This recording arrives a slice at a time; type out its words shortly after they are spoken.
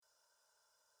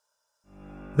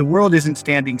The world isn't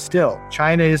standing still.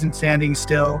 China isn't standing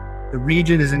still. The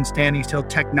region isn't standing still.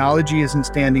 Technology isn't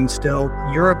standing still.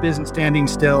 Europe isn't standing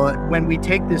still. When we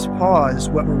take this pause,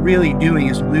 what we're really doing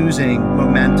is losing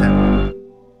momentum.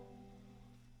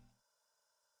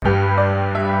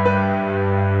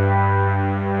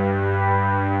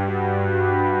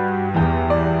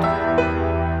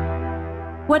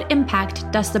 What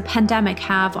impact does the pandemic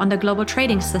have on the global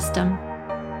trading system?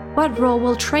 What role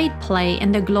will trade play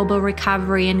in the global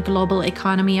recovery and global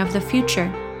economy of the future?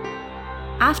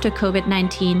 After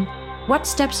COVID-19, what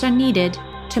steps are needed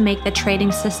to make the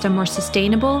trading system more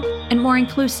sustainable and more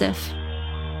inclusive?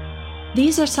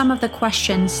 These are some of the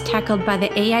questions tackled by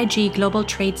the AIG Global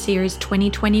Trade Series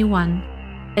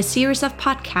 2021, a series of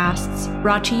podcasts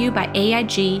brought to you by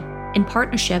AIG in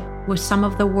partnership with some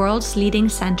of the world's leading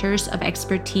centers of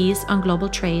expertise on global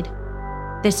trade.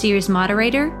 The series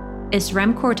moderator is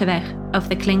Rem Korteweg of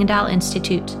the Klingendahl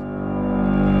Institute.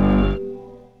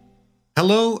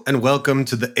 Hello and welcome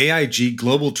to the AIG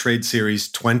Global Trade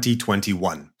Series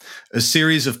 2021, a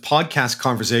series of podcast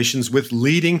conversations with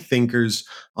leading thinkers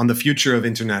on the future of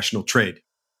international trade.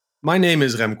 My name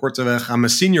is Rem Korteweg. I'm a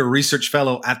senior research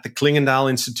fellow at the Klingendahl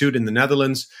Institute in the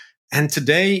Netherlands, and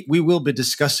today we will be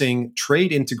discussing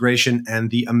trade integration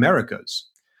and the Americas.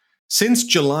 Since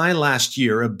July last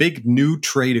year, a big new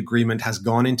trade agreement has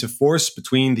gone into force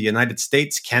between the United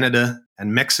States, Canada,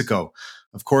 and Mexico.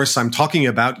 Of course, I'm talking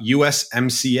about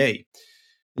USMCA.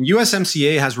 And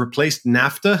USMCA has replaced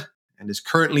NAFTA and is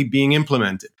currently being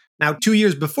implemented. Now, 2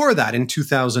 years before that, in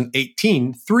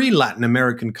 2018, 3 Latin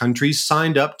American countries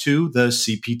signed up to the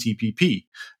CPTPP,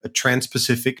 a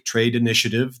Trans-Pacific Trade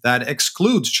Initiative that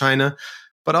excludes China,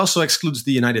 but also excludes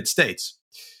the United States.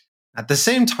 At the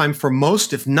same time, for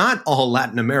most, if not all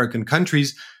Latin American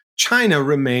countries, China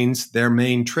remains their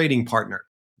main trading partner.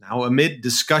 Now, amid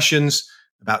discussions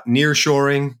about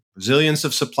nearshoring, resilience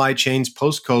of supply chains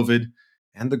post-COVID,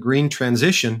 and the green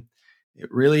transition,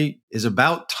 it really is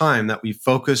about time that we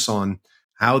focus on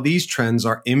how these trends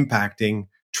are impacting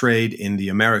trade in the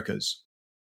Americas.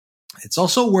 It's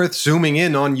also worth zooming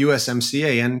in on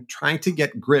USMCA and trying to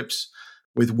get grips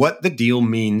with what the deal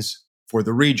means for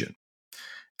the region.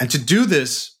 And to do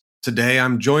this, today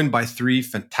I'm joined by 3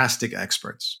 fantastic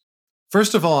experts.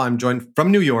 First of all, I'm joined from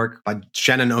New York by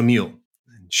Shannon O'Neill.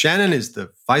 Shannon is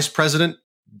the Vice President,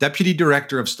 Deputy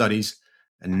Director of Studies,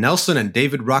 and Nelson and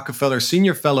David Rockefeller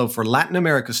Senior Fellow for Latin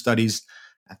America Studies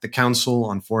at the Council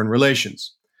on Foreign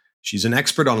Relations. She's an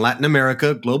expert on Latin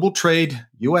America, global trade,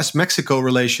 U.S.-Mexico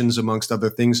relations, amongst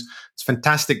other things. It's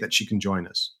fantastic that she can join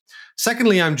us.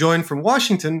 Secondly, I'm joined from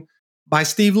Washington by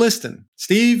Steve Liston.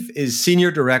 Steve is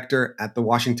Senior Director at the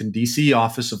Washington, D.C.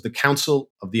 office of the Council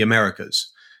of the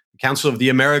Americas. The Council of the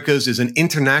Americas is an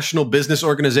international business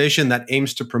organization that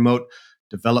aims to promote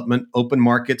development, open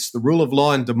markets, the rule of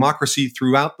law, and democracy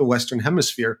throughout the Western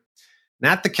Hemisphere. And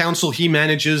at the Council, he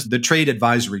manages the Trade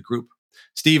Advisory Group.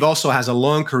 Steve also has a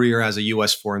long career as a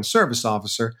U.S. Foreign Service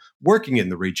officer working in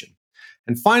the region.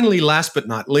 And finally, last but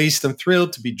not least, I'm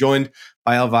thrilled to be joined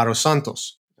by Alvaro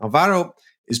Santos. Alvaro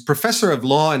is Professor of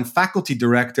Law and Faculty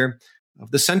Director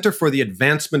of the Center for the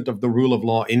Advancement of the Rule of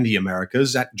Law in the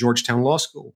Americas at Georgetown Law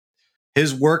School.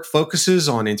 His work focuses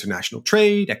on international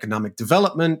trade, economic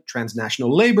development,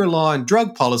 transnational labor law, and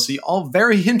drug policy, all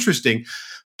very interesting.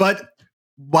 But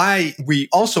why we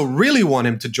also really want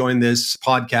him to join this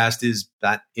podcast is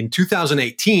that in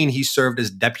 2018, he served as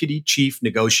Deputy Chief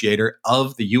Negotiator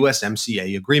of the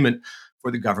USMCA agreement for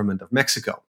the government of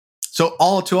Mexico. So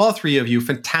to all 3 of you,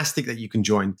 fantastic that you can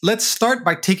join. Let's start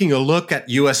by taking a look at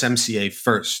USMCA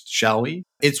first, shall we?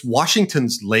 It's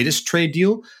Washington's latest trade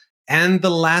deal and the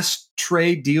last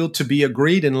trade deal to be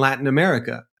agreed in Latin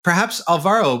America. Perhaps,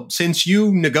 Alvaro, since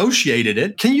you negotiated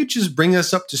it, can you just bring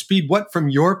us up to speed? What, from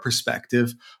your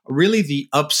perspective, are really the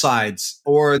upsides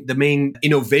or the main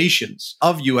innovations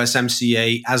of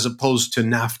USMCA as opposed to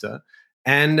NAFTA?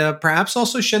 And perhaps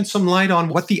also shed some light on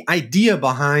what the idea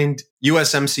behind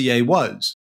USMCA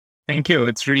was. Thank you.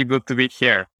 It's really good to be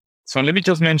here. So let me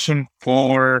just mention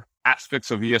 4 aspects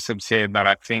of USMCA that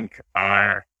I think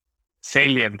are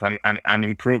salient and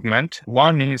improvement.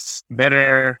 One is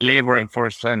better labor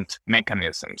enforcement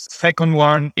mechanisms. Second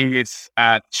one is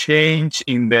a change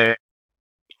in the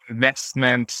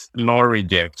investment law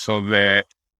regime. So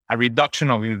a reduction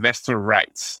of investor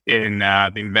rights in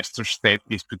the investor-state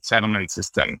dispute settlement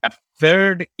system. A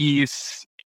third is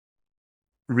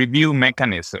review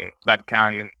mechanism that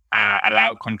can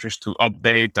allow countries to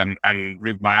update and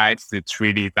revise the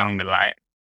treaty down the line.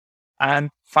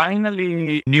 And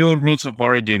finally, new rules of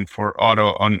origin for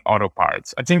auto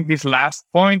parts. I think this last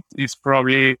point is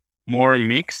probably more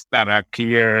mixed than a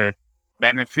clear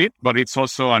benefit, but it's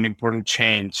also an important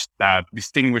change that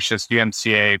distinguishes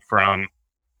USMCA from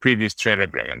previous trade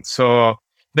agreements. So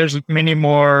there's many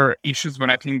more issues, but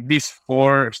I think these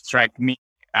four strike me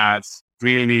as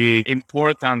really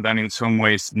important and in some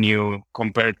ways new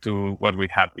compared to what we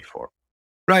had before.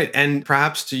 Right. And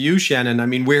perhaps to you, Shannon, I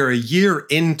mean, we're a year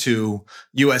into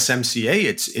USMCA.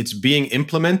 It's being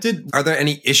implemented. Are there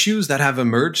any issues that have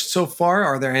emerged so far?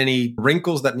 Are there any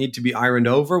wrinkles that need to be ironed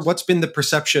over? What's been the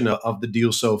perception of the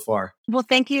deal so far? Well,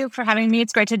 thank you for having me.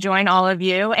 It's great to join all of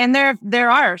you. And there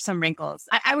are some wrinkles.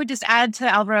 I would just add to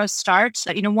Alvaro's start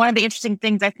that, one of the interesting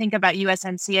things I think about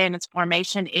USMCA and its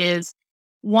formation is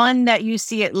one that you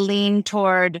see it lean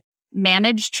toward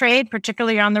managed trade,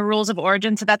 particularly on the rules of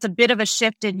origin. So that's a bit of a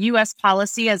shift in U.S.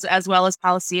 policy as well as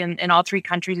policy in all three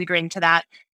countries agreeing to that.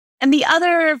 And the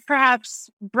other perhaps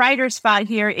brighter spot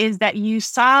here is that you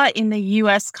saw in the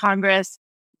U.S. Congress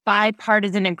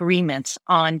bipartisan agreement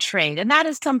on trade. And that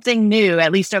is something new,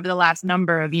 at least over the last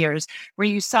number of years, where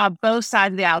you saw both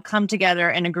sides of the aisle come together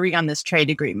and agree on this trade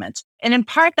agreement. And in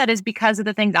part, that is because of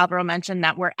the things Alvaro mentioned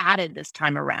that were added this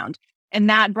time around. And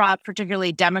that brought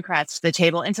particularly Democrats to the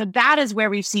table. And so that is where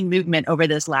we've seen movement over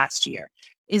this last year,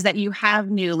 is that you have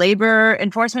new labor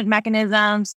enforcement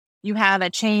mechanisms, you have a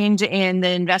change in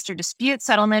the investor dispute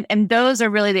settlement, and those are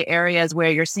really the areas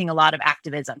where you're seeing a lot of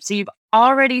activism. So you've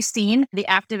already seen the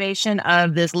activation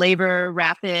of this labor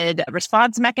rapid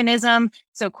response mechanism,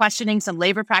 so questioning some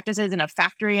labor practices in a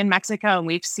factory in Mexico, and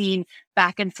we've seen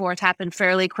back and forth happen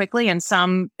fairly quickly, and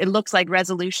it looks like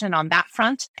resolution on that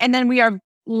front. And then we are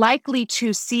likely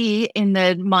to see in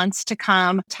the months to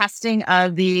come testing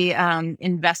of the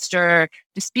investor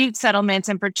dispute settlements,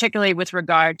 and particularly with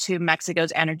regard to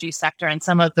Mexico's energy sector and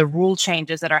some of the rule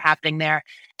changes that are happening there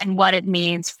and what it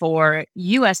means for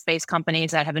US-based companies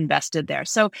that have invested there.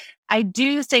 So I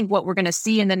do think what we're going to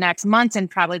see in the next months and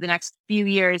probably the next few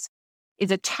years is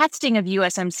a testing of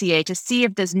USMCA to see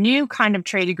if this new kind of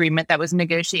trade agreement that was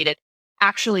negotiated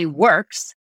actually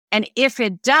works. And if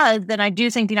it does, then I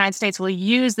do think the United States will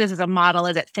use this as a model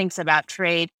as it thinks about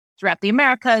trade throughout the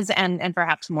Americas and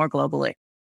perhaps more globally.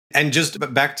 And just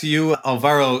back to you,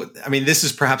 Alvaro, I mean, this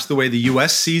is perhaps the way the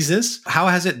US sees this. How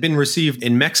has it been received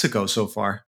in Mexico so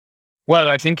far? Well,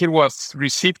 I think it was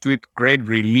received with great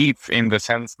relief in the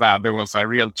sense that there was a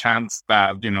real chance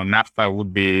that, NAFTA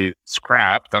would be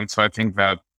scrapped. And so I think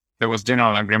that there was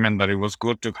general agreement that it was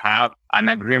good to have an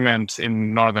agreement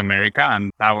in North America, and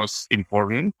that was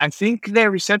important. I think the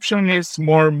reception is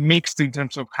more mixed in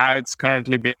terms of how it's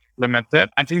currently being implemented.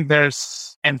 I think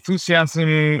there's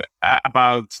enthusiasm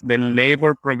about the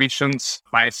labor provisions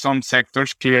by some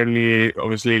sectors, clearly,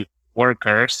 obviously,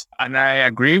 workers. And I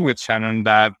agree with Shannon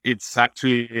that it's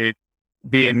actually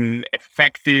been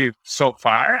effective so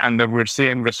far, and that we're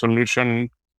seeing resolution.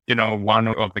 One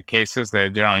of the cases, the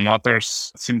General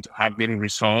Motors, seem to have been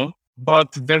resolved.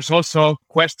 But there's also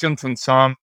questions on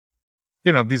some,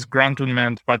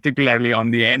 disgruntlement, particularly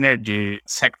on the energy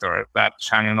sector that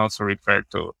Shannon also referred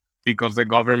to, because the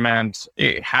government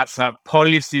has a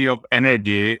policy of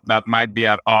energy that might be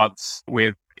at odds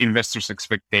with investors'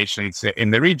 expectations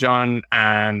in the region.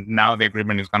 And now the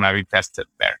agreement is going to be tested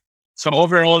there. So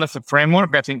overall, as a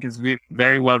framework, I think it's been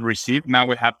very well received. Now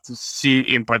we have to see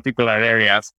in particular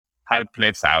areas how it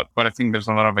plays out. But I think there's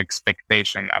a lot of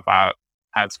expectation about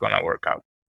how it's going to work out.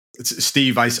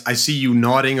 Steve, I see you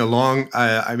nodding along.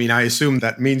 I assume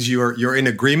that means you're in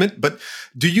agreement. But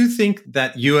do you think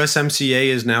that USMCA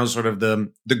is now sort of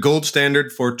the gold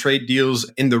standard for trade deals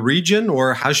in the region?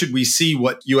 Or how should we see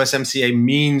what USMCA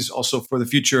means also for the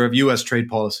future of US trade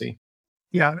policy?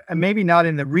 Yeah, maybe not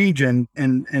in the region.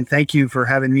 And thank you for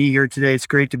having me here today. It's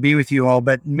great to be with you all,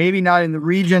 but maybe not in the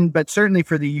region, but certainly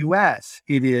for the US,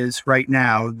 it is right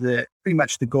now pretty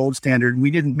much the gold standard.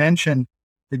 We didn't mention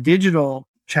the digital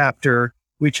chapter,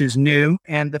 which is new.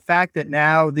 And the fact that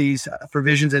now these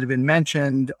provisions that have been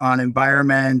mentioned on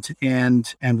environment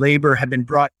and labor have been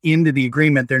brought into the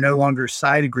agreement, they're no longer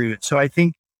side agreements. So I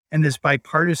think, and this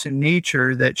bipartisan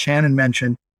nature that Shannon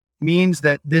mentioned, means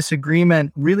that this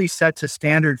agreement really sets a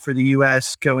standard for the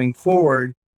U.S. going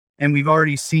forward. And we've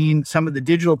already seen some of the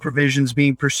digital provisions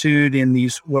being pursued in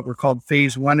these, what were called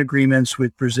phase one agreements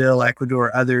with Brazil,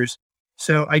 Ecuador, others.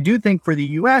 So I do think for the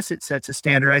U.S., it sets a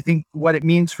standard. I think what it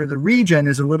means for the region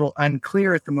is a little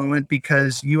unclear at the moment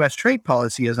because U.S. trade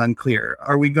policy is unclear.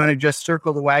 Are we going to just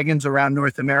circle the wagons around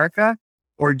North America?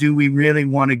 Or do we really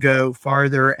want to go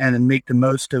farther and make the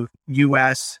most of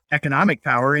U.S. economic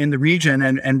power in the region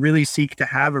and really seek to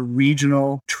have a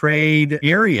regional trade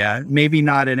area, maybe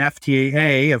not an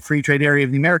FTA, a free trade area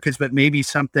of the Americas, but maybe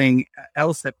something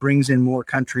else that brings in more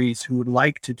countries who would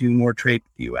like to do more trade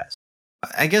with the U.S.?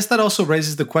 I guess that also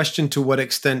raises the question to what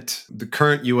extent the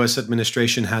current US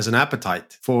administration has an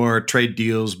appetite for trade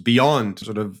deals beyond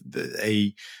sort of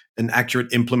an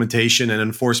accurate implementation and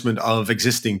enforcement of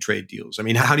existing trade deals. I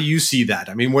mean, how do you see that?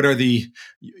 I mean, what are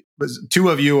two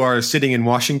of you are sitting in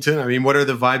Washington. I mean, what are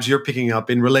the vibes you're picking up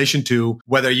in relation to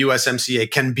whether USMCA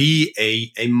can be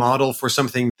a model for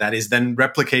something that is then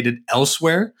replicated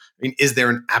elsewhere? I mean, is there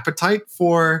an appetite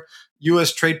for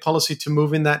US trade policy to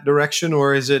move in that direction,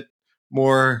 or is it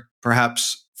more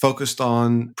perhaps focused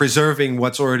on preserving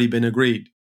what's already been agreed?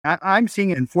 I'm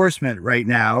seeing enforcement right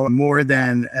now more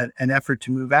than an effort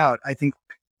to move out. I think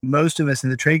most of us in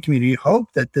the trade community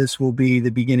hope that this will be the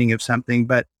beginning of something,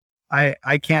 but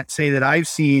I can't say that I've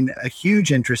seen a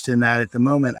huge interest in that at the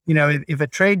moment. You know, if a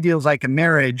trade deal's like a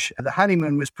marriage, the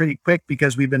honeymoon was pretty quick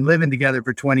because we've been living together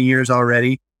for 20 years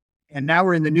already. And now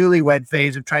we're in the newlywed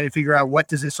phase of trying to figure out what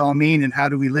does this all mean and how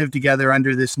do we live together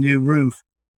under this new roof?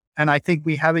 And I think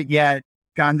we haven't yet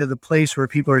gone to the place where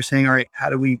people are saying, all right, how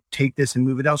do we take this and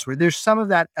move it elsewhere? There's some of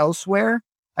that elsewhere,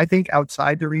 I think,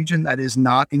 outside the region that is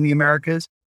not in the Americas,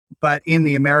 but in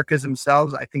the Americas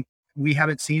themselves, I think we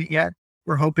haven't seen it yet.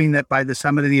 We're hoping that by the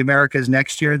Summit of the Americas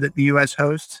next year that the U.S.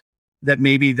 hosts, that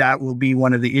maybe that will be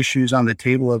one of the issues on the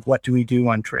table of what do we do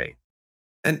on trade.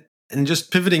 And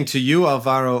just pivoting to you,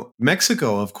 Alvaro,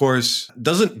 Mexico, of course,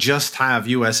 doesn't just have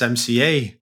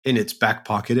USMCA in its back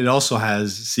pocket. It also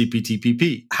has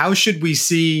CPTPP. How should we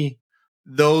see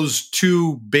those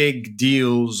two big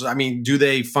deals? I mean, do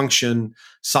they function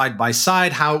side by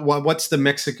side? What's the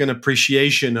Mexican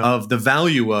appreciation of the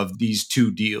value of these two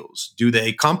deals? Do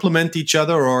they complement each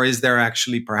other, or is there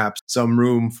actually perhaps some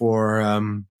room for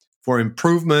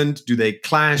improvement? Do they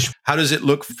clash? How does it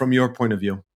look from your point of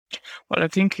view? Well, I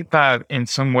think that in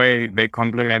some way they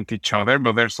complement each other,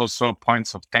 but there's also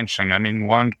points of tension. I mean,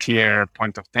 one clear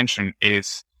point of tension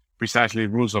is precisely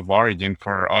rules of origin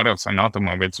for autos and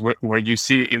automobiles, where you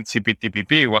see in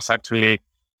CPTPP was actually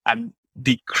a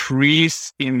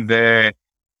decrease in the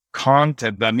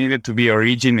content that needed to be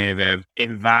originated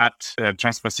in that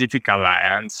Trans-Pacific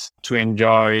Alliance to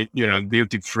enjoy,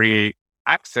 duty-free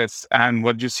access. And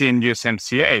what you see in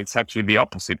USMCA, it's actually the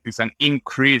opposite. It's an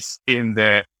increase in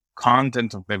the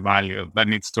content of the value that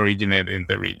needs to originate in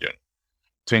the region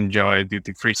to enjoy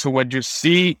duty-free. So what you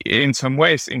see in some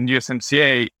ways in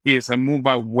USMCA is a move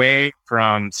away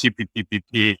from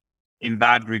CPTPP in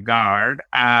that regard,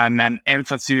 and an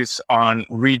emphasis on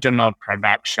regional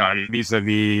production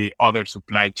vis-a-vis other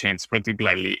supply chains,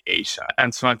 particularly Asia.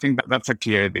 And so I think that's a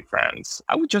clear difference.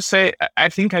 I would just say, I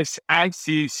think I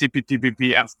see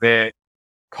CPTPP as the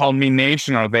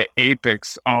culmination or the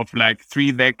apex of like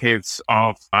 3 decades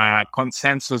of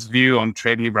consensus view on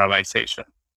trade liberalization.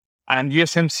 And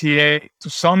USMCA, to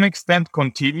some extent,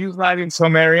 continues that in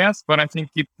some areas, but I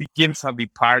think it begins a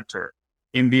departure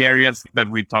in the areas that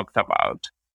we talked about.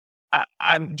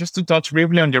 And just to touch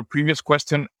briefly on your previous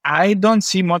question, I don't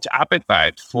see much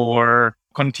appetite for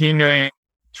continuing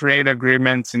trade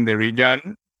agreements in the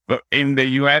region, but in the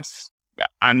US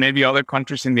and maybe other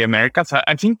countries in the Americas.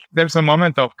 I think there's a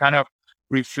moment of kind of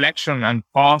reflection and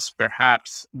pause,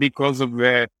 perhaps, because of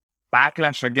the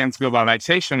backlash against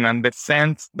globalization and the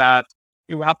sense that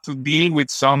you have to deal with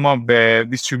some of the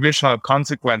distributional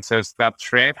consequences that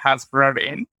trade has brought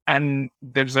in. And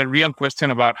there's a real question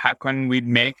about how can we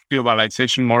make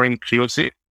globalization more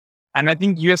inclusive. And I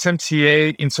think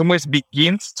USMCA in some ways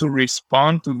begins to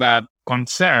respond to that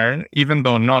concern, even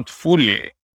though not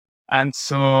fully. And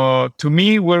so to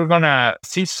me, we're going to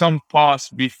see some pause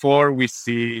before we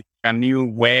see a new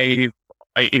wave,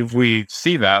 if we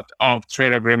see that, of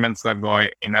trade agreements that go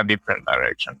in a different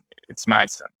direction. It's my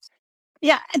sense.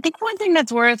 Yeah, I think one thing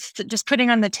that's worth just putting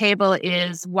on the table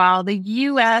is while the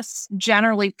U.S.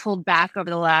 generally pulled back over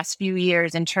the last few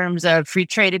years in terms of free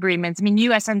trade agreements, I mean,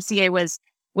 USMCA was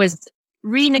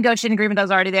renegotiating agreement that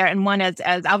was already there. And one, as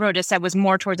Alvaro just said, was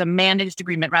more towards a managed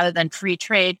agreement rather than free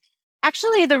trade.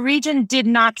 Actually, the region did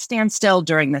not stand still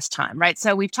during this time, right?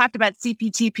 So we've talked about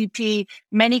CPTPP.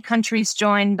 Many countries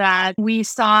joined that. We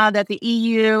saw that the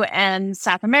EU and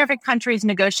South American countries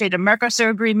negotiated a Mercosur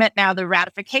agreement. Now, the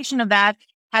ratification of that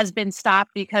has been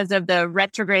stopped because of the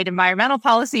retrograde environmental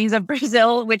policies of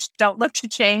Brazil, which don't look to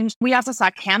change. We also saw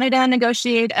Canada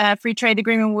negotiate a free trade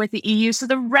agreement with the EU. So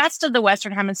the rest of the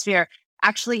Western Hemisphere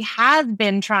actually has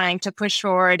been trying to push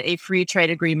forward a free trade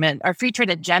agreement or free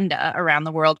trade agenda around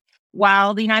the world,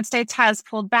 while the United States has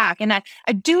pulled back. And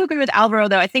I do agree with Alvaro,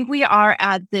 though. I think we are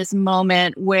at this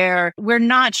moment where we're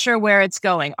not sure where it's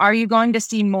going. Are you going to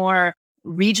see more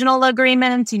regional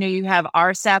agreements? You have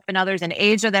RCEP and others in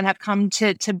Asia that have come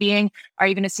to being. Are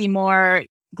you going to see more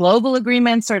global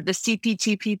agreements or the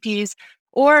CPTPPs?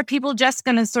 Or are people just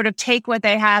going to sort of take what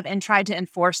they have and try to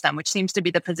enforce them, which seems to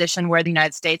be the position where the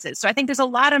United States is. So I think there's a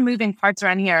lot of moving parts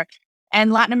around here.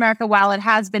 And Latin America, while it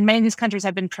has been, many of these countries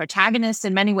have been protagonists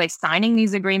in many ways signing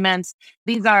these agreements.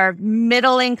 These are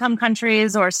middle income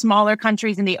countries or smaller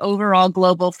countries in the overall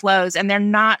global flows, and they're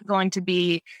not going to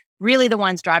be really the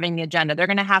ones driving the agenda. They're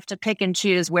going to have to pick and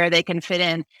choose where they can fit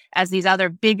in as these other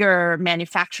bigger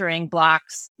manufacturing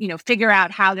blocks, figure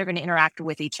out how they're going to interact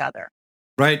with each other.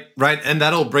 Right. And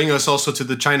that'll bring us also to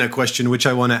the China question, which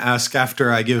I want to ask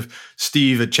after I give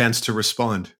Steve a chance to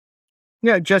respond.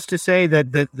 Yeah, just to say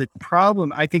that the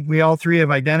problem, I think we all three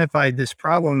have identified this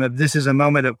problem that this is a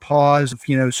moment of pause,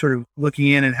 sort of looking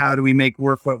in and how do we make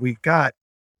work what we've got.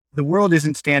 The world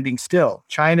isn't standing still.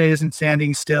 China isn't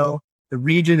standing still. The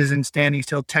region isn't standing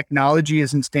still. Technology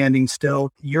isn't standing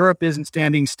still. Europe isn't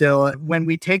standing still. When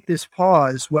we take this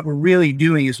pause, what we're really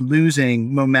doing is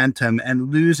losing momentum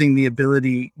and losing the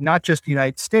ability, not just the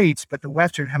United States, but the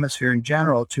Western Hemisphere in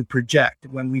general, to project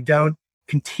when we don't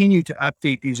continue to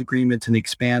update these agreements and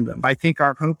expand them. I think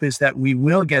our hope is that we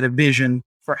will get a vision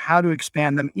for how to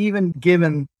expand them, even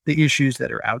given the issues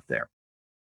that are out there.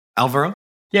 Alvaro?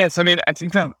 Yes, I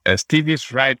think that Steve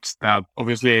is right that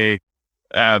obviously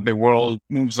the world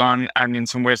moves on and in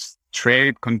some ways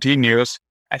trade continues.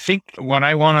 I think what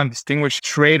I want to distinguish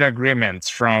trade agreements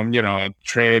from,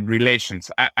 trade relations.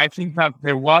 I think that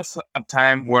there was a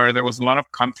time where there was a lot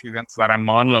of confidence that a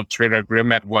model of trade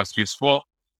agreement was useful,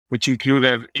 which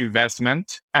included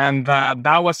investment. And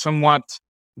that was somewhat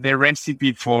the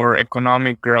recipe for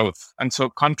economic growth. And so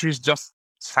countries just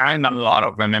signed a lot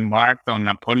of them, embarked on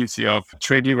a policy of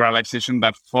trade liberalization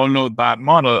that followed that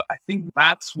model. I think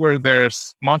that's where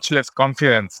there's much less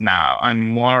confidence now and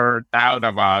more doubt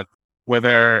about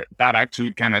whether that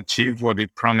actually can achieve what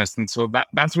it promised. And so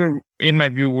that's where, in my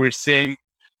view, we're seeing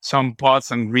some pause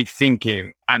and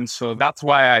rethinking. And so that's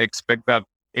why I expect that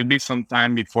it'll be some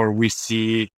time before we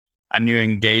see a new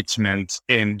engagement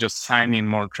in just signing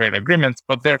more trade agreements.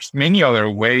 But there's many other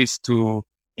ways to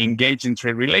engage in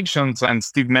trade relations. And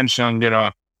Steve mentioned,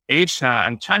 Asia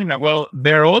and China. Well,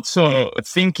 they're also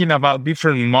thinking about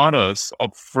different models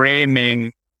of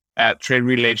framing trade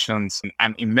relations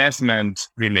and investment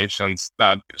relations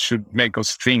that should make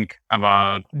us think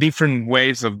about different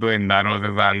ways of doing that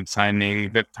other than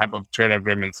signing the type of trade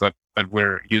agreements that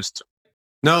we're used to.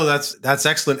 No, that's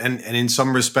excellent. And in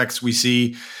some respects, we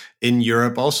see in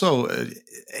Europe also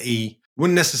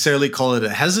wouldn't necessarily call it a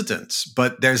hesitance,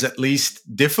 but there's at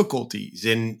least difficulties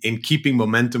in keeping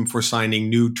momentum for signing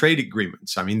new trade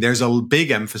agreements. I mean, there's a big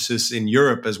emphasis in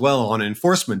Europe as well on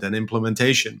enforcement and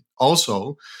implementation.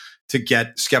 Also, to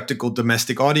get skeptical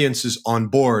domestic audiences on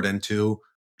board and to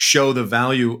show the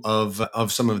value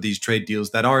of some of these trade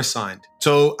deals that are signed.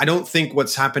 So I don't think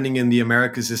what's happening in the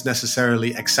Americas is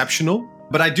necessarily exceptional,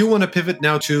 but I do want to pivot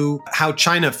now to how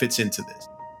China fits into this.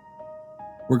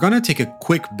 We're going to take a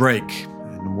quick break,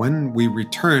 and when we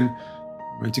return,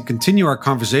 we're going to continue our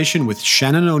conversation with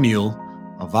Shannon O'Neill,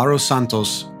 Alvaro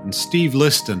Santos, and Steve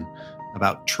Liston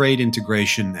about trade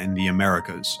integration in the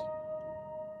Americas.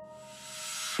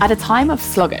 At a time of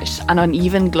sluggish and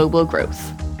uneven global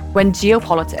growth, when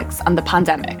geopolitics and the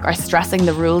pandemic are stressing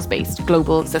the rules-based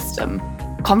global system,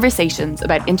 conversations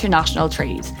about international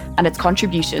trade and its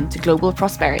contribution to global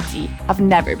prosperity have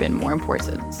never been more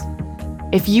important.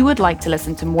 If you would like to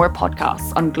listen to more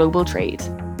podcasts on global trade,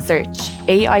 search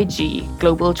AIG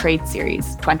Global Trade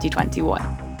Series 2021.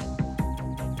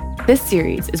 This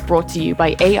series is brought to you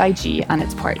by AIG and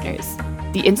its partners,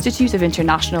 the Institute of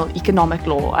International Economic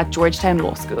Law at Georgetown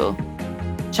Law School,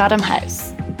 Chatham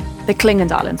House, the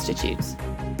Klingendahl Institute,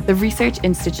 the Research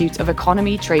Institute of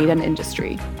Economy, Trade and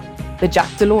Industry, the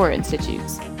Jacques Delors Institute,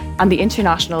 and the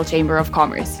International Chamber of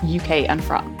Commerce, UK and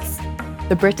France.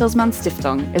 The Bertelsmann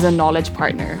Stiftung is a knowledge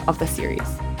partner of the series.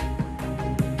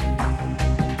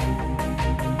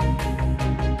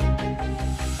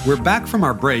 We're back from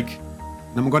our break,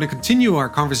 and I'm going to continue our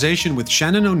conversation with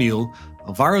Shannon O'Neill,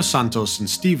 Alvaro Santos, and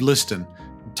Steve Liston,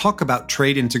 and talk about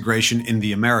trade integration in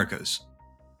the Americas.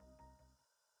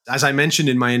 As I mentioned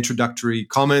in my introductory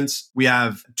comments, we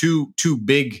have two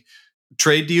big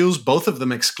trade deals. Both of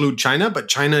them exclude China, but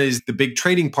China is the big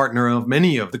trading partner of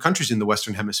many of the countries in the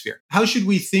Western Hemisphere. How should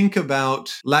we think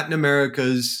about Latin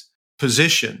America's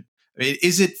position? I mean,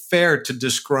 is it fair to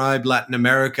describe Latin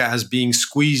America as being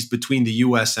squeezed between the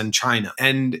US and China?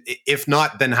 And if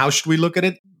not, then how should we look at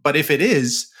it? But if it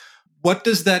is, what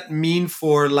does that mean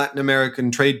for Latin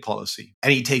American trade policy?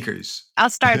 Any takers?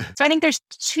 I'll start. So I think there's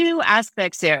two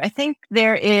aspects here. I think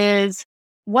there is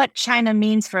what China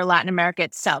means for Latin America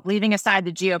itself, leaving aside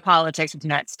the geopolitics of the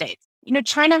United States.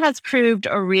 China has proved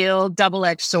a real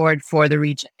double-edged sword for the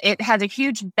region. It has a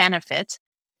huge benefit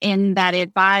in that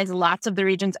it buys lots of the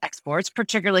region's exports,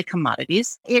 particularly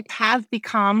commodities. It has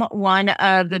become one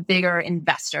of the bigger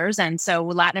investors. And so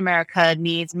Latin America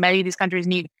many of these countries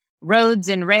need roads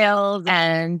and rails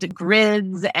and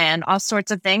grids and all sorts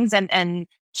of things. And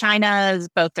China's,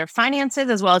 both their finances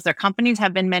as well as their companies,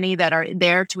 have been many that are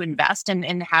there to invest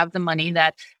and have the money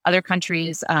that other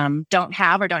countries don't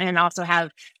have and also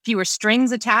have fewer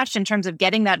strings attached in terms of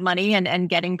getting that money and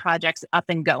getting projects up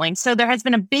and going. So there has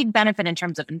been a big benefit in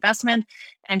terms of investment,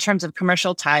 in terms of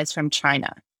commercial ties from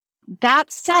China.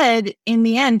 That said, in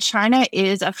the end, China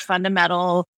is a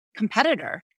fundamental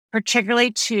competitor,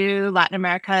 particularly to Latin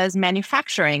America's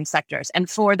manufacturing sectors. And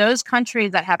for those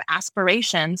countries that have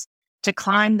aspirations to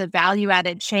climb the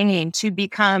value-added chain, to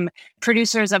become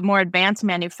producers of more advanced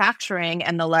manufacturing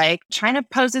and the like, China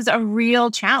poses a real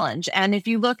challenge. And if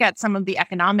you look at some of the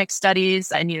economic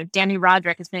studies, and Danny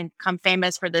Roderick has become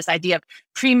famous for this idea of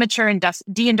premature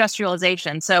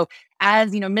deindustrialization. So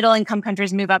as middle-income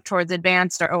countries move up towards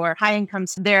advanced or high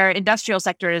incomes, their industrial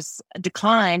sectors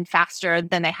decline faster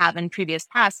than they have in previous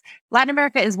past. Latin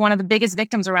America is one of the biggest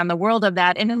victims around the world of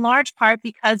that, and in large part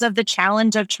because of the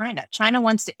challenge of China. China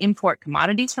wants to import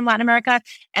commodities from Latin America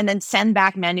and then send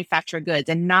back manufactured goods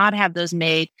and not have those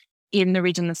made in the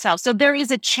region themselves. So there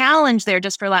is a challenge there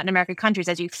just for Latin American countries.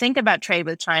 As you think about trade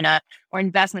with China or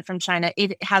investment from China,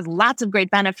 it has lots of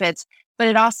great benefits, but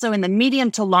it also, in the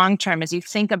medium to long term, as you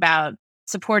think about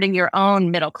supporting your own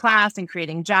middle class and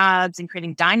creating jobs and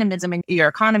creating dynamism in your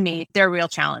economy, they're real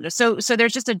challenges. So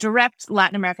there's just a direct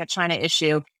Latin America-China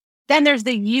issue. Then there's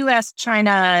the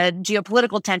U.S.-China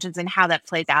geopolitical tensions and how that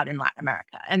plays out in Latin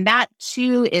America. And that,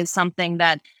 too, is something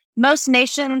that most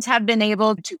nations have been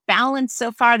able to balance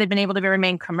so far. They've been able to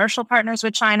remain commercial partners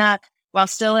with China while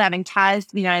still having ties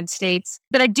to the United States.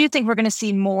 But I do think we're going to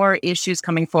see more issues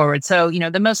coming forward. So,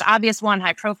 the most obvious one,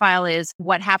 high profile, is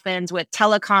what happens with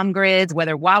telecom grids,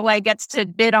 whether Huawei gets to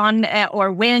bid on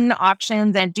or win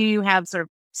auctions, and do you have sort of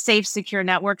safe, secure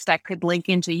networks that could link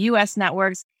into U.S.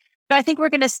 networks. But I think we're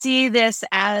going to see this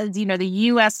as, the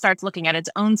U.S. starts looking at its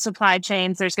own supply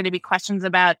chains. There's going to be questions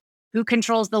about who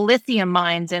controls the lithium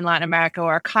mines in Latin America,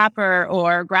 or copper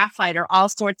or graphite, or all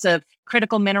sorts of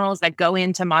critical minerals that go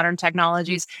into modern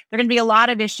technologies. There are going to be a lot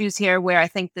of issues here where I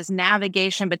think this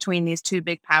navigation between these two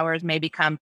big powers may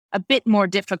become a bit more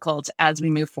difficult as we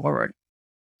move forward.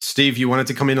 Steve, you wanted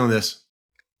to come in on this?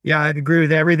 Yeah, I'd agree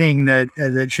with everything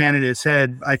that Shannon has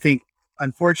said. I think,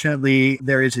 unfortunately,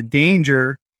 there is a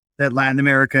danger that Latin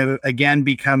America, again,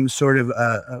 becomes sort of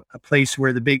a place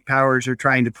where the big powers are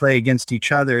trying to play against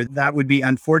each other. That would be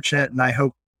unfortunate, and I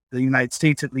hope the United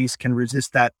States at least can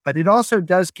resist that. But it also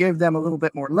does give them a little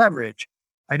bit more leverage.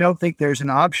 I don't think there's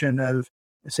an option of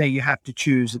saying you have to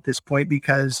choose at this point,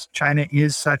 because China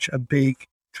is such a big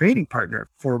trading partner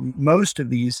for most of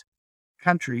these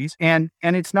countries. And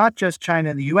it's not just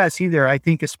China and the US either. I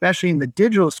think especially in the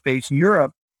digital space,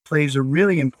 Europe plays a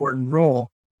really important role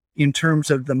in terms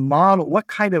of the model. What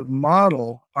kind of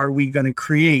model are we going to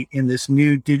create in this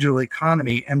new digital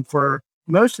economy? And for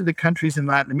most of the countries in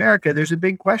Latin America, there's a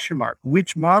big question mark.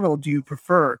 Which model do you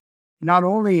prefer? Not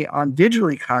only on digital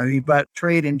economy, but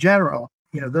trade in general.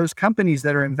 Those companies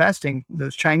that are investing,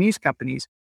 those Chinese companies,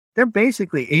 they're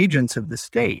basically agents of the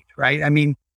state, right? I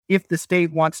mean, if the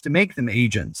state wants to make them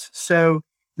agents. So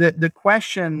the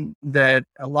question that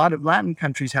a lot of Latin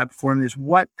countries have before them is,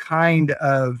 what kind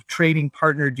of trading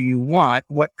partner do you want?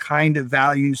 What kind of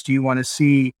values do you want to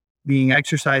see being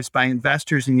exercised by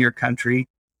investors in your country?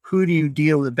 Who do you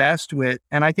deal the best with?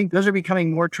 And I think those are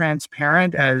becoming more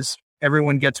transparent as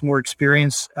everyone gets more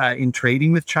experience in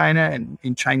trading with China and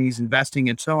in Chinese investing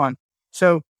and so on.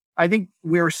 So I think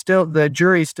the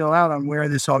jury's still out on where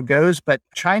this all goes, but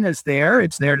China's there.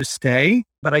 It's there to stay.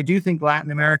 But I do think Latin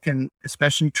American,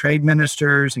 especially trade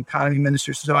ministers, economy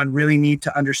ministers, and so on, really need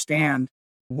to understand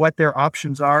what their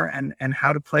options are and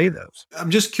how to play those. I'm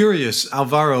just curious,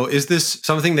 Alvaro, is this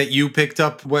something that you picked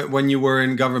up when you were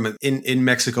in government in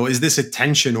Mexico? Is this a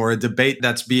tension or a debate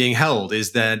that's being held?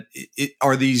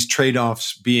 Are these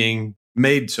trade-offs being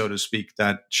made, so to speak,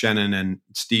 that Shannon and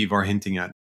Steve are hinting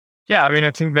at? Yeah,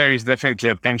 I think there is definitely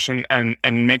a tension,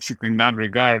 and Mexico in that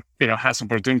regard, has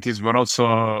opportunities, but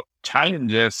also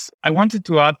challenges. I wanted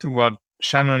to add to what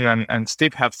Shannon and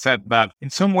Steve have said, that in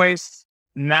some ways,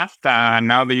 NAFTA,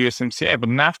 now the USMCA, but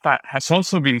NAFTA has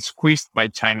also been squeezed by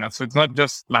China. So it's not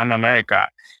just Latin America.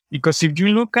 Because if you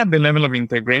look at the level of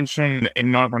integration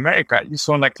in North America, you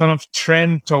saw like kind of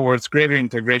trend towards greater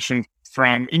integration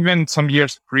from even some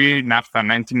years pre-NAFTA,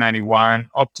 1991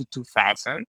 up to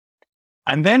 2000.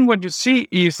 And then what you see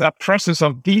is a process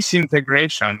of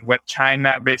disintegration where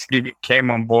China basically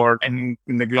came on board in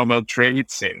the global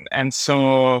trade scene. And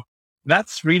so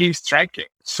that's really striking.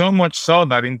 So much so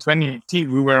that in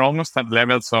 2018, we were almost at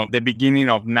levels of the beginning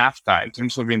of NAFTA in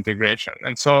terms of integration.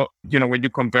 And so, when you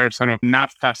compare sort of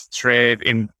NAFTA's trade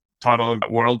in total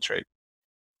world trade.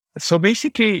 So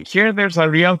basically here, there's a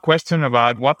real question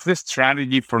about what's the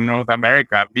strategy for North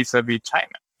America vis-a-vis China.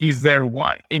 Is there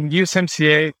one? In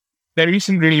USMCA, there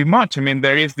isn't really much. I mean,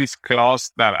 there is this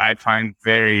clause that I find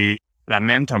very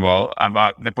lamentable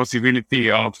about the possibility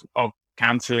of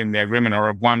canceling the agreement or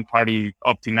of one party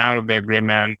opting out of the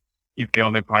agreement if the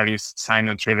other parties sign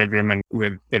a trade agreement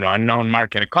with a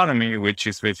non-market economy, which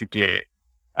is basically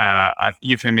a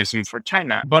euphemism for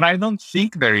China. But I don't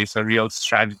think there is a real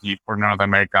strategy for North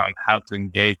America on how to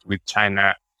engage with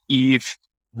China if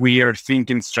we are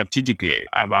thinking strategically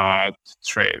about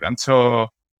trade. And so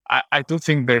I do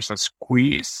think there's a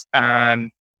squeeze, and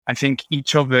I think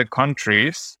each of the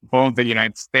countries, both the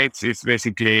United States is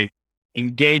basically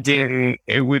engaging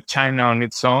with China on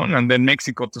its own, and then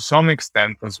Mexico to some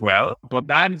extent as well. But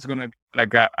that is going to be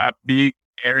like a big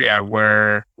area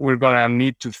where we're going to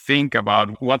need to think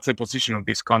about what's the position of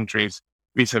these countries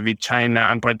vis-a-vis China,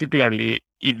 and particularly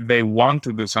if they want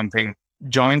to do something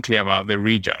jointly about the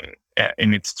region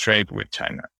in its trade with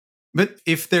China. But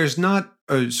if there's not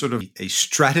a sort of a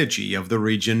strategy of the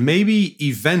region, maybe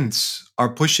events are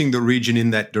pushing the region in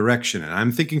that direction. And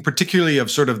I'm thinking particularly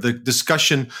of sort of the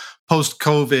discussion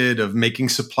post-COVID of making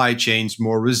supply chains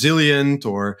more resilient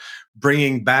or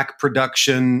bringing back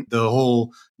production, the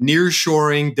whole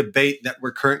nearshoring debate that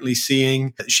we're currently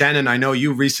seeing. Shannon, I know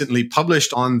you recently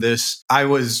published on this. I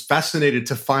was fascinated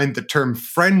to find the term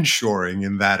friendshoring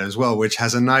in that as well, which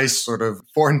has a nice sort of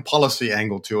foreign policy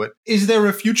angle to it. Is there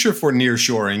a future for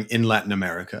nearshoring in Latin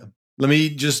America? Let me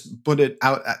just put it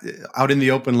out in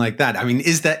the open like that. I mean,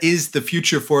 is the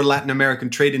future for Latin American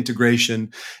trade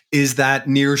integration? Is that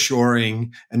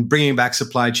nearshoring and bringing back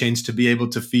supply chains to be able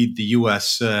to feed the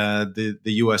U.S. The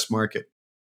U.S. market?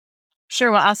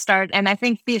 Sure. Well, I'll start. And I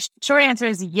think the short answer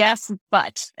is yes,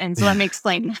 but. And so let me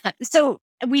explain that. So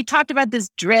we talked about this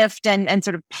drift and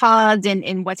sort of pause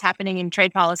in what's happening in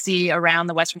trade policy around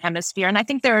the Western Hemisphere. And I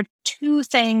think there are two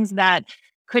things that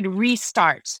could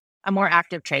restart a more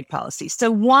active trade policy.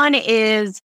 So one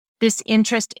is this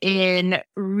interest in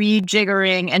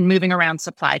rejiggering and moving around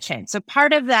supply chains. So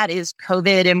part of that is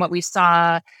COVID and what we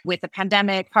saw with the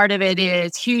pandemic. Part of it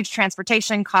is huge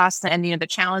transportation costs and the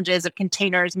challenges of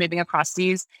containers moving across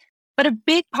seas. But a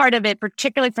big part of it,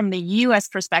 particularly from the U.S.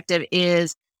 perspective,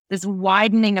 is this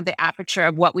widening of the aperture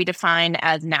of what we define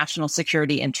as national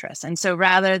security interests. And so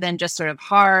rather than just sort of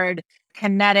hard,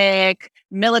 kinetic,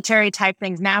 military type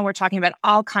things, now we're talking about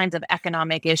all kinds of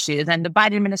economic issues. And the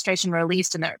Biden administration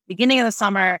released in the beginning of the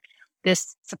summer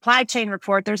this supply chain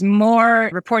report. There's more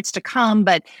reports to come,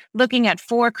 but looking at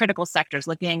 4 critical sectors,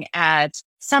 looking at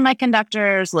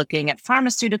semiconductors, looking at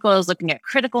pharmaceuticals, looking at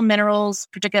critical minerals,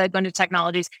 particularly going to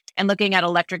technologies, and looking at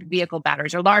electric vehicle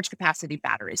batteries or large capacity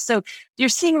batteries. So you're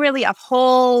seeing really a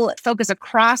whole focus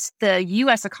across the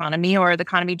U.S. economy or the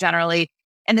economy generally.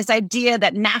 And this idea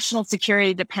that national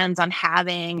security depends on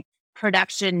having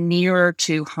production nearer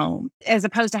to home, as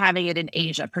opposed to having it in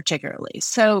Asia, particularly.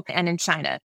 So, and in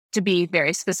China, to be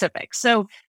very specific. So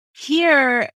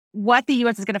here, what the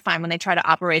U.S. is going to find when they try to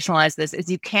operationalize this is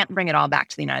you can't bring it all back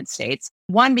to the United States.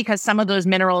 One, because some of those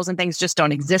minerals and things just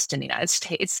don't exist in the United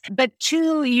States. But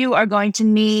two, you are going to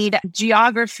need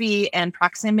geography and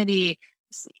proximity.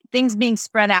 Things being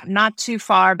spread out, not too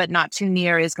far, but not too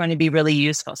near, is going to be really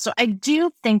useful. So I do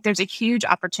think there's a huge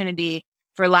opportunity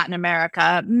for Latin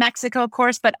America, Mexico, of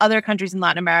course, but other countries in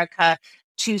Latin America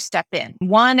to step in.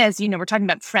 One, as you know, we're talking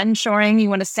about friendshoring. You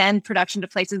want to send production to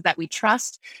places that we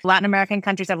trust. Latin American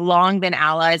countries have long been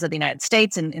allies of the United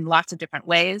States in lots of different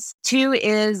ways. Two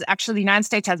is actually the United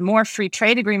States has more free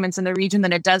trade agreements in the region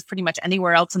than it does pretty much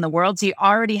anywhere else in the world. So you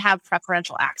already have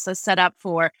preferential access set up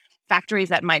for factories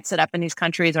that might set up in these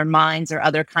countries or mines or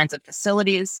other kinds of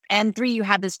facilities. And three, you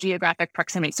have this geographic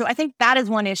proximity. So I think that is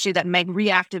one issue that may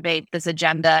reactivate this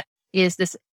agenda, is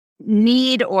this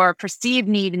need or perceived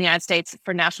need in the United States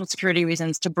for national security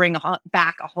reasons to bring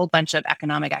back a whole bunch of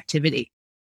economic activity.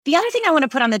 The other thing I want to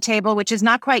put on the table, which is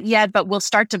not quite yet, but will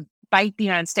start to bite the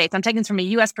United States, I'm taking this from a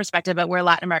U.S. perspective, but where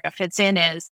Latin America fits in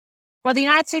is, well, the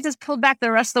United States has pulled back.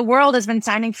 The rest of the world has been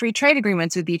signing free trade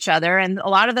agreements with each other. And a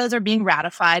lot of those are being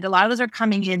ratified. A lot of those are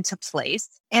coming into place.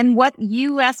 And what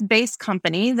U.S.-based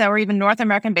companies or even North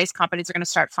American-based companies are going to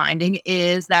start finding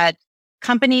is that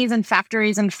companies and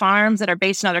factories and farms that are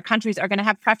based in other countries are going to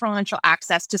have preferential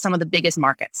access to some of the biggest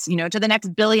markets, to the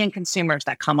next billion consumers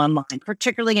that come online,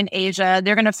 particularly in Asia.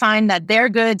 They're going to find that their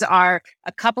goods are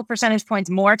a couple percentage points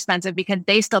more expensive because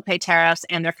they still pay tariffs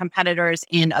and their competitors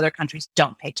in other countries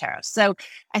don't pay tariffs. So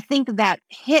I think that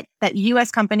hit that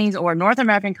US companies or North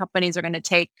American companies are going to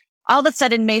take all of a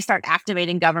sudden may start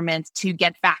activating governments to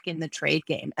get back in the trade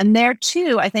game. And there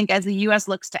too, I think as the US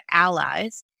looks to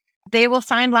allies, they will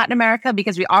find Latin America,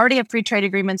 because we already have free trade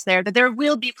agreements there, that there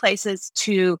will be places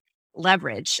to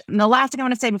leverage. And the last thing I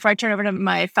want to say before I turn over to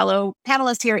my fellow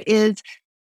panelists here is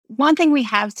one thing we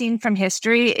have seen from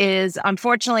history is,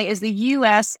 unfortunately, is the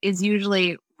US is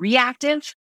usually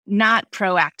reactive, not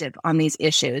proactive on these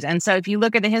issues. And so if you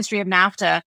look at the history of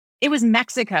NAFTA, it was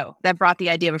Mexico that brought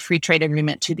the idea of a free trade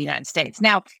agreement to the United States.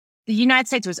 Now, the United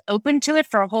States was open to it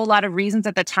for a whole lot of reasons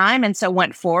at the time, and so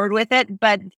went forward with it.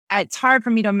 But it's hard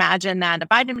for me to imagine that the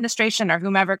Biden administration or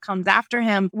whomever comes after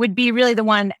him would be really the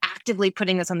one actively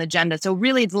putting this on the agenda. So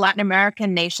really, it's Latin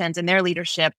American nations and their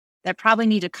leadership that probably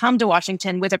need to come to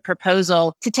Washington with a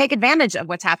proposal to take advantage of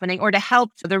what's happening or to help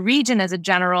the region as a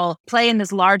general play in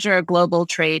this larger global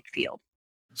trade field.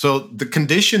 So the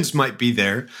conditions might be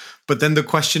there, but then the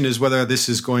question is whether this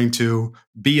is going to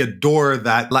be a door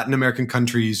that Latin American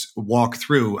countries walk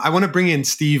through. I want to bring in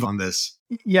Steve on this.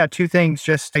 Yeah, two things.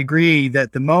 Just agree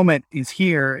that the moment is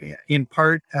here in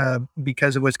part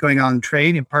because of what's going on in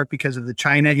trade, in part because of the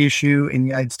China issue in the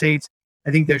United States.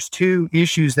 I think there's two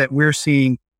issues that we're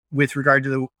seeing with regard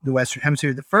to the Western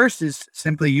Hemisphere. The first is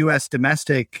simply U.S.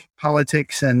 domestic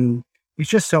politics, and it's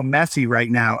just so messy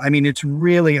right now. I mean, it's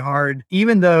really hard.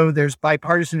 Even though there's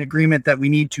bipartisan agreement that we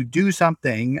need to do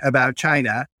something about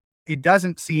China, it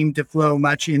doesn't seem to flow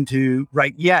much into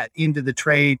the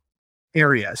trade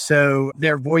area. So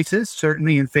there are voices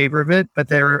certainly in favor of it, but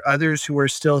there are others who are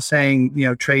still saying,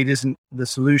 trade isn't the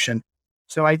solution.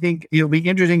 So I think it'll be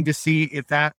interesting to see if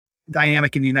that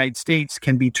dynamic in the United States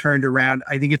can be turned around.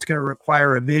 I think it's going to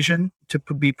require a vision to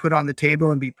be put on the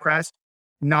table and be pressed,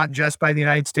 not just by the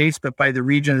United States, but by the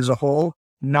region as a whole.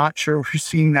 Not sure we're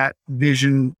seeing that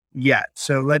vision yet.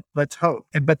 So let's hope.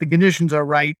 But the conditions are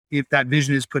right if that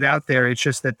vision is put out there. It's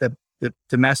just that the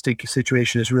domestic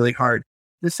situation is really hard.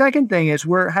 The second thing is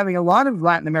we're having a lot of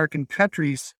Latin American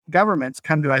countries, governments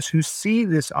come to us who see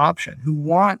this option, who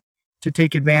want to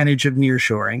take advantage of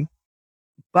nearshoring,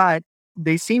 but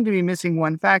they seem to be missing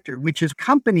one factor, which is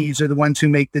companies are the ones who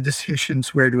make the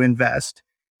decisions where to invest,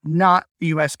 not the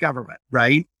U.S. government,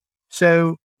 right?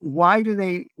 So why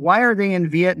are they in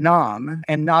Vietnam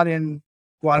and not in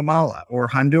Guatemala or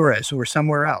Honduras or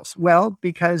somewhere else? Well,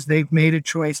 because they've made a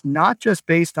choice not just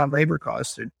based on labor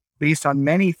costs, based on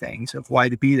many things of why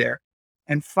to be there.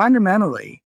 And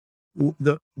fundamentally,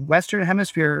 the Western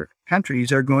Hemisphere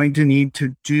countries are going to need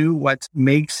to do what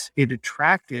makes it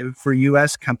attractive for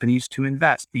U.S. companies to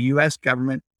invest. The U.S.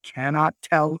 government cannot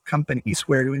tell companies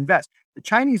where to invest. The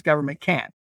Chinese government can.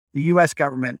 The U.S.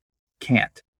 government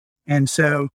can't. And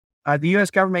so the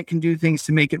U.S. government can do things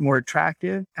to make it more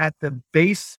attractive. At the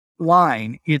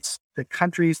baseline, it's the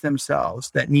countries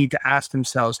themselves that need to ask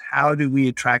themselves, how do we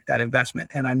attract that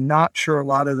investment? And I'm not sure a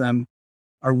lot of them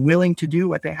are willing to do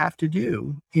what they have to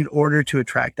do in order to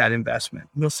attract that investment.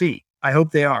 We'll see. I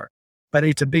hope they are. But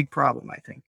it's a big problem, I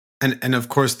think. And of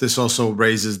course, this also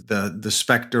raises the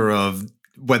specter of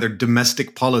whether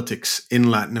domestic politics in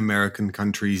Latin American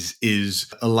countries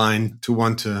is aligned to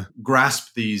want to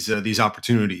grasp these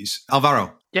opportunities.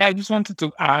 Alvaro. Yeah, I just wanted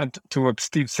to add to what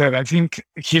Steve said. I think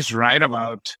he's right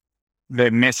about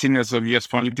the messiness of U.S.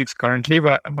 politics currently,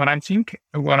 but I think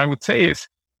what I would say is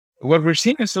what we're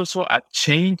seeing is also a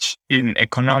change in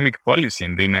economic policy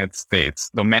in the United States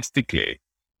domestically.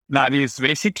 That is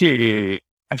basically,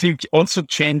 I think, also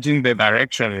changing the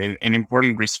direction in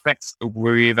important respects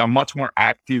with a much more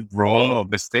active role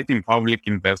of the state in public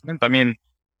investment. I mean,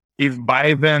 if the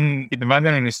Biden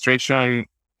administration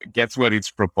gets what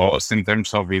it's proposed in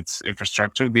terms of its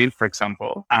infrastructure bill, for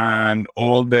example, and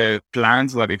all the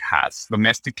plans that it has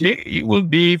domestically, it will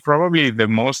be probably the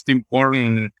most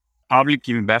important public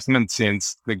investment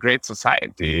since the Great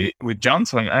Society with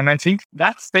Johnson. And I think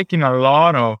that's taking a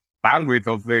lot of bandwidth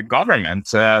of the government.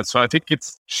 So I think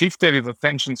it's shifted its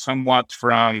attention somewhat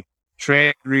from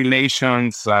trade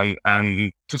relations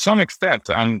and to some extent,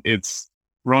 and its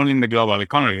role in the global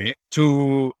economy,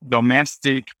 to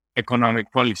domestic economic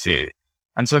policy.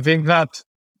 And so I think that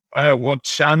what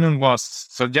Shannon was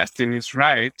suggesting is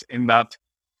right in that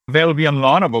there will be a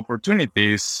lot of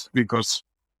opportunities because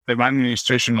the Biden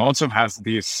administration also has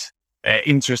this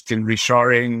interest in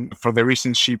reshoring for the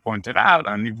reasons she pointed out.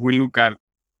 And if we look at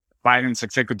Biden's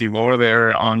executive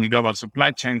order on global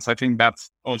supply chains, I think that's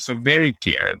also very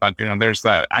clear that, there's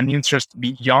an interest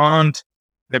beyond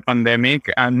the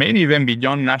pandemic and maybe even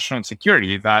beyond national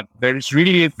security, that there is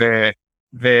really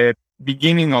the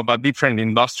beginning of a different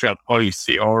industrial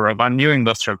policy or of a new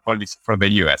industrial policy for the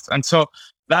US. And so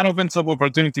that opens up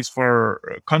opportunities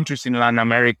for countries in Latin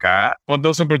America, but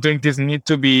those opportunities need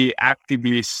to be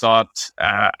actively sought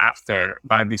after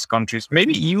by these countries,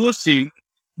 maybe using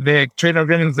the trade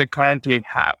agreements they currently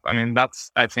have. I mean,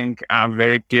 that's, I think, a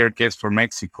very clear case for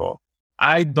Mexico.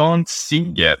 I don't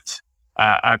see yet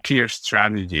a clear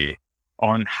strategy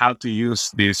on how to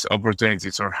use these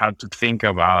opportunities or how to think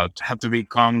about how to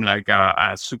become like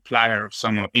a supplier of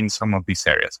in some of these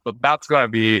areas. But that's going to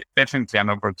be definitely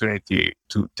an opportunity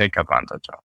to take advantage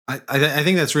of. I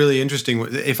think that's really interesting.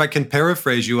 If I can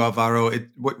paraphrase you, Alvaro,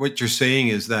 what you're saying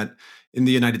is that in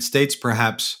the United States,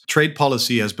 perhaps trade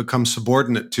policy has become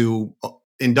subordinate to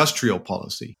industrial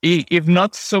policy. If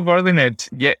not subordinate,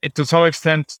 yeah, to some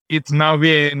extent, it's now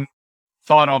being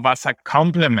thought of as a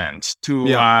complement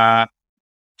to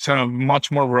sort of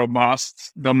much more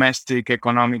robust domestic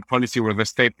economic policy where the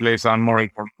state plays a more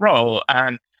important role.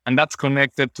 And that's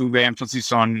connected to the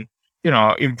emphasis on,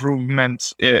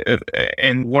 improvements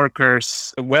in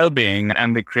workers' well-being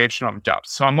and the creation of jobs.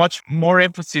 So a much more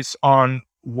emphasis on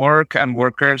work and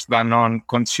workers than on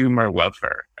consumer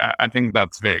welfare. I think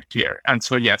that's very clear. And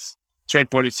so, yes, trade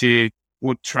policy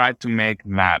would try to make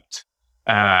that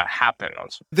happen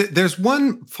also. There's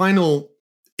one final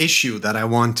issue that I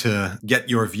want to get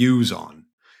your views on.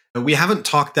 We haven't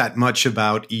talked that much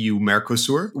about EU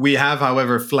Mercosur. We have,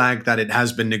 however, flagged that it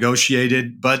has been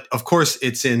negotiated, but of course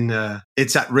it's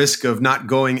at risk of not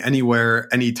going anywhere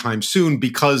anytime soon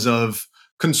because of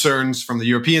concerns from the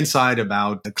European side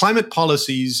about the climate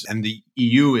policies, and the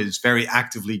EU is very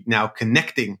actively now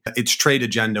connecting its trade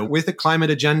agenda with the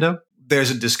climate agenda. There's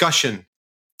a discussion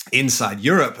inside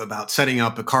Europe about setting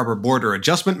up a carbon border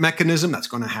adjustment mechanism that's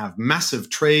going to have massive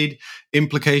trade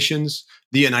implications.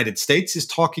 The United States is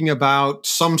talking about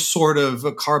some sort of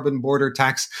a carbon border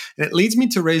tax. And it leads me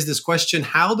to raise this question,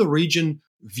 how the region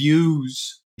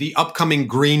views the upcoming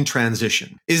green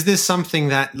transition. Is this something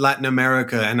that Latin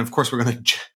America, and of course we're going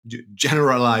to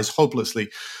generalize hopelessly,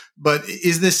 but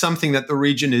is this something that the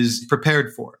region is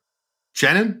prepared for?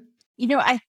 Shannon?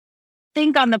 I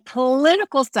think on the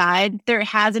political side, there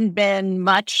hasn't been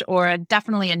much or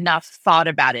definitely enough thought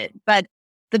about it. But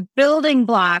the building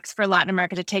blocks for Latin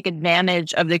America to take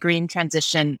advantage of the green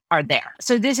transition are there.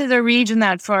 So this is a region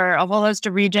that, for a whole host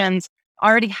of regions,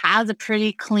 already has a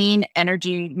pretty clean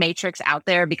energy matrix out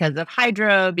there because of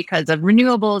hydro, because of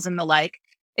renewables and the like.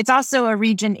 It's also a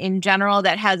region in general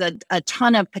that has a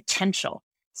ton of potential.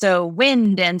 So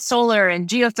wind and solar and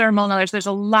geothermal and others, there's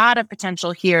a lot of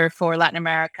potential here for Latin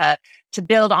America to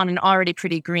build on an already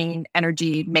pretty green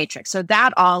energy matrix. So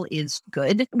that all is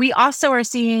good. We also are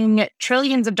seeing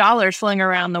trillions of dollars flowing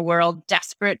around the world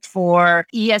desperate for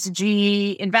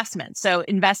ESG investments. So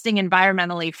investing in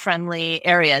environmentally friendly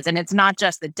areas. And it's not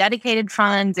just the dedicated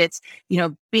funds. It's,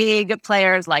 big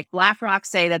players like BlackRock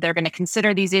say that they're going to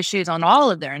consider these issues on all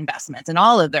of their investments and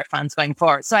all of their funds going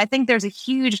forward. So I think there's a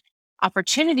huge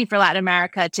opportunity for Latin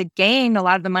America to gain a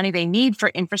lot of the money they need for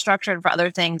infrastructure and for other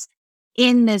things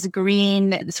in this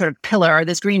green sort of pillar or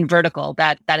this green vertical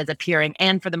that is appearing,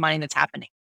 and for the money that's happening.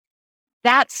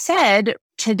 That said,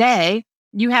 today,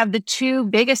 you have the two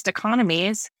biggest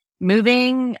economies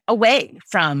moving away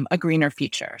from a greener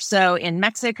future. So in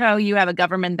Mexico, you have a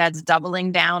government that's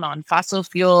doubling down on fossil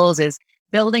fuels, is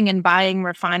building and buying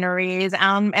refineries,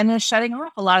 and is shutting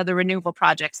off a lot of the renewable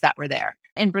projects that were there.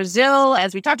 In Brazil,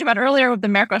 as we talked about earlier with the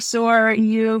Mercosur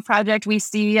EU project, we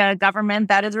see a government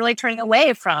that is really turning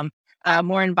away from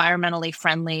more environmentally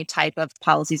friendly type of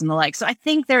policies and the like. So I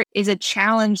think there is a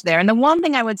challenge there. And the one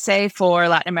thing I would say for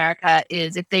Latin America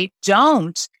is if they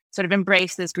don't sort of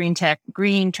embrace this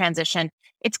green transition,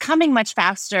 it's coming much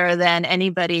faster than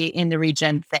anybody in the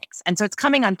region thinks. And so it's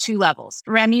coming on two levels.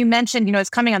 Rem, you mentioned, it's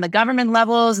coming on the government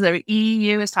levels. The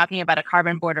EU is talking about a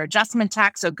carbon border adjustment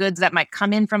tax. So goods that might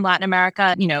come in from Latin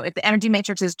America, if the energy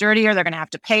matrix is dirtier, they're going to have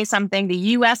to pay something. The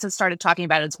US has started talking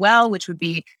about it as well, which would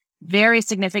be very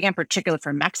significant, particularly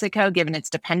for Mexico, given its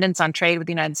dependence on trade with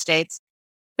the United States.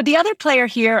 But the other player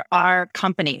here are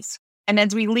companies. And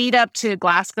as we lead up to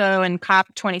Glasgow and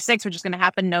COP26, which is going to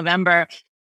happen in November,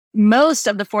 most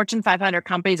of the Fortune 500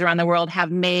 companies around the world have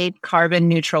made carbon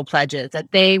neutral pledges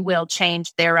that they will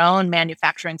change their own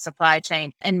manufacturing supply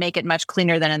chain and make it much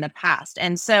cleaner than in the past.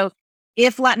 And so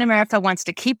if Latin America wants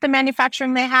to keep the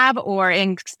manufacturing they have or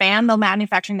expand the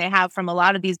manufacturing they have from a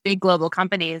lot of these big global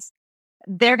companies,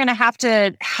 they're going to have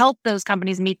to help those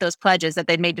companies meet those pledges that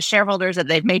they've made to shareholders, that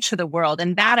they've made to the world.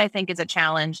 And that, I think, is a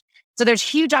challenge. So there's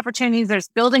huge opportunities. There's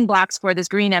building blocks for this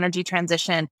green energy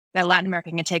transition that Latin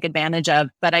America can take advantage of.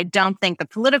 But I don't think the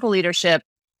political leadership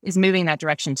is moving that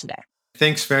direction today.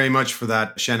 Thanks very much for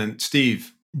that, Shannon.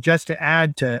 Steve? Just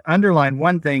to underline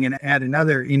one thing and add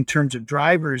another in terms of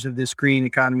drivers of this green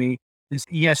economy, this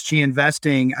ESG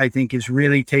investing, I think, is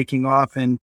really taking off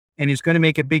and is going to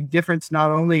make a big difference,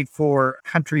 not only for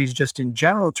countries just in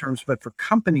general terms, but for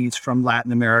companies from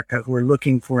Latin America who are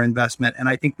looking for investment. And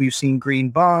I think we've seen green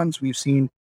bonds. We've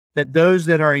seen that those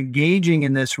that are engaging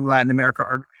in this from Latin America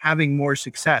are having more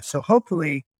success. So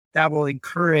hopefully that will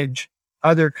encourage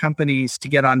other companies to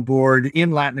get on board in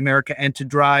Latin America and to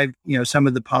drive, some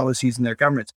of the policies in their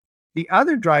governments. The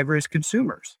other driver is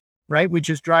consumers, right? Which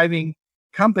is driving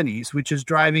companies, which is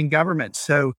driving governments.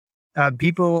 So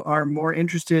people are more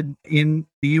interested in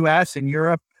the US and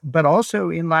Europe, but also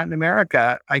in Latin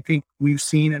America. I think we've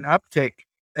seen an uptick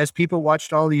as people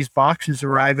watched all these boxes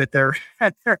arrive at their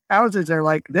houses. They're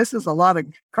like, this is a lot of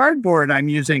cardboard I'm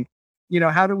using.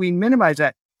 How do we minimize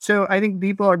that? So I think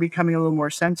people are becoming a little more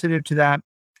sensitive to that.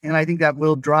 And I think that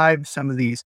will drive some of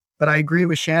these. But I agree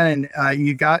with Shannon.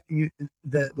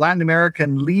 The Latin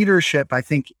American leadership, I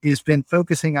think, has been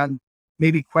focusing on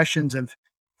maybe questions of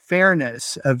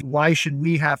fairness, of why should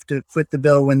we have to foot the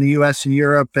bill when the US and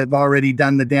Europe have already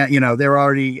done the dance, they're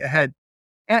already ahead.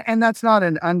 And that's not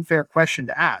an unfair question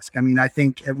to ask. I mean, I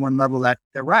think at one level that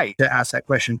they're right to ask that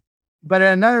question. But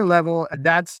at another level,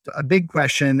 that's a big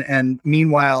question. And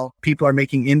meanwhile, people are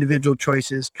making individual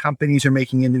choices. Companies are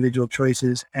making individual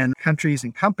choices. And countries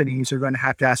and companies are going to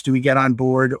have to ask, do we get on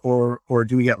board or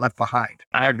do we get left behind?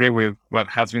 I agree with what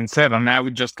has been said. And I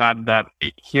would just add that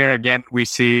here again, we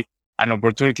see an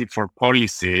opportunity for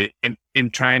policy in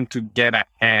trying to get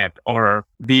ahead or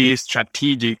be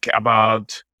strategic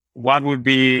about what would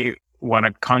be what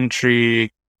a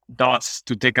country does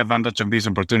to take advantage of these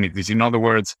opportunities. In other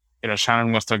words,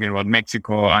 Shannon was talking about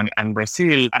Mexico and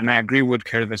Brazil, and I agree with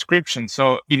her description.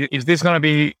 So is this going to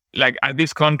be like, are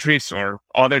these countries or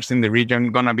others in the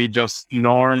region going to be just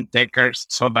norm takers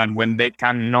so that when they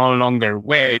can no longer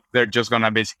wait, they're just going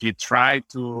to basically try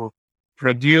to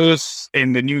produce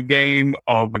in the new game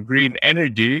of green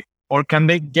energy? Or can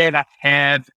they get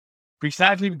ahead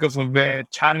precisely because of the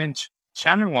challenge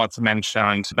Shannon was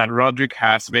mentioned that Roderick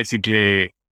has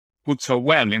basically put so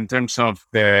well in terms of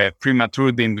the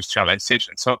premature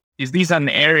deindustrialization? So is this an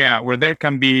area where there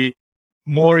can be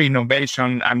more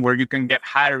innovation and where you can get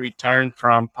higher return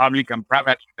from public and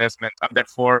private investment, and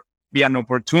therefore be an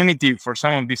opportunity for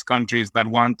some of these countries that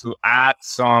want to add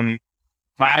some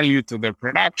value to their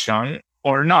production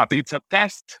or not? It's a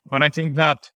test, but I think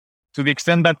that to the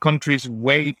extent that countries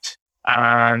wait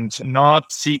and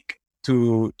not seek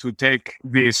to take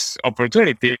this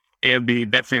opportunity, it'll be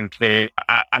definitely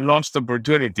a lost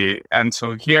opportunity. And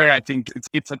so here, I think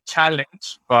it's a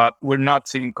challenge, but we're not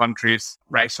seeing countries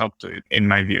rise up to it, in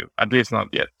my view, at least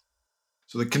not yet.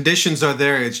 So the conditions are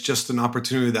there. It's just an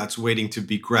opportunity that's waiting to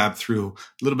be grabbed through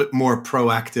a little bit more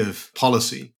proactive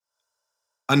policy.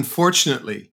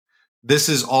 Unfortunately, this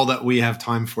is all that we have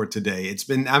time for today. It's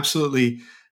been absolutely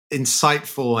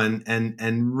insightful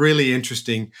and really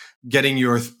interesting getting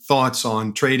your thoughts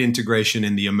on trade integration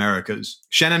in the Americas.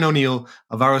 Shannon O'Neill,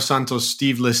 Alvaro Santos,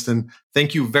 Steve Liston,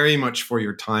 thank you very much for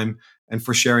your time and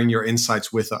for sharing your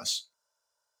insights with us.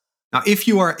 Now, if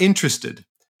you are interested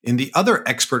in the other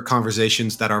expert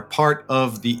conversations that are part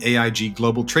of the AIG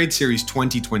Global Trade Series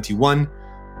 2021,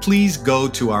 please go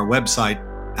to our website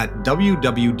at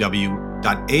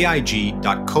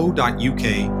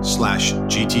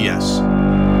www.aig.co.uk/GTS.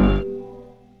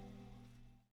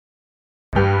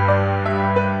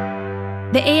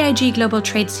 The AIG Global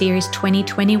Trade Series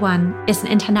 2021 is an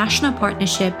international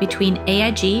partnership between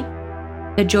AIG,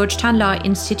 the Georgetown Law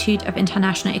Institute of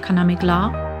International Economic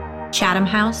Law, Chatham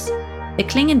House, the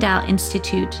Klingendal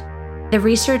Institute, the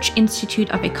Research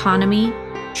Institute of Economy,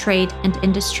 Trade and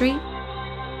Industry,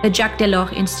 the Jacques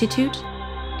Delors Institute,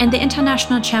 and the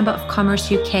International Chamber of Commerce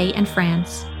UK and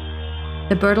France.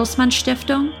 The Bertelsmann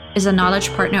Stiftung is a knowledge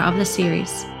partner of the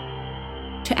series.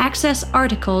 To access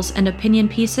articles and opinion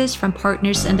pieces from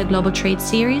partners in the Global Trade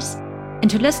Series, and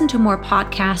to listen to more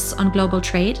podcasts on global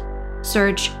trade,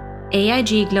 search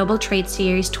AIG Global Trade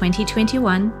Series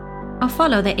 2021 or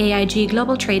follow the AIG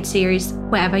Global Trade Series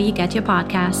wherever you get your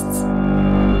podcasts.